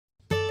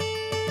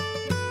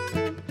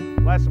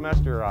Last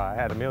semester I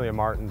had Amelia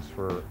Martins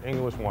for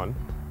English 1,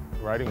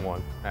 Writing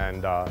 1,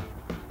 and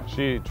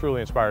she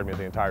truly inspired me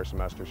the entire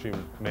semester. She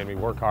made me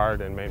work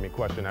hard and made me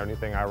question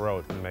anything I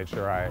wrote and made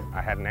sure I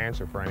had an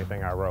answer for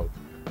anything I wrote.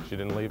 She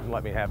didn't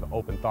let me have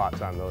open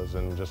thoughts on those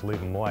and just leave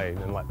them lay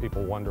and let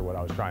people wonder what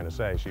I was trying to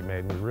say. She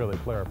made me really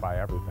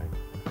clarify everything.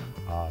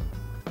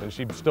 And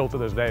she still to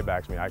this day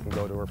backs me. I can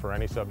go to her for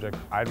any subject.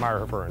 I admire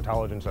her for her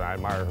intelligence and I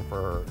admire her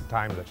for her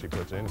time that she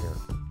puts in here.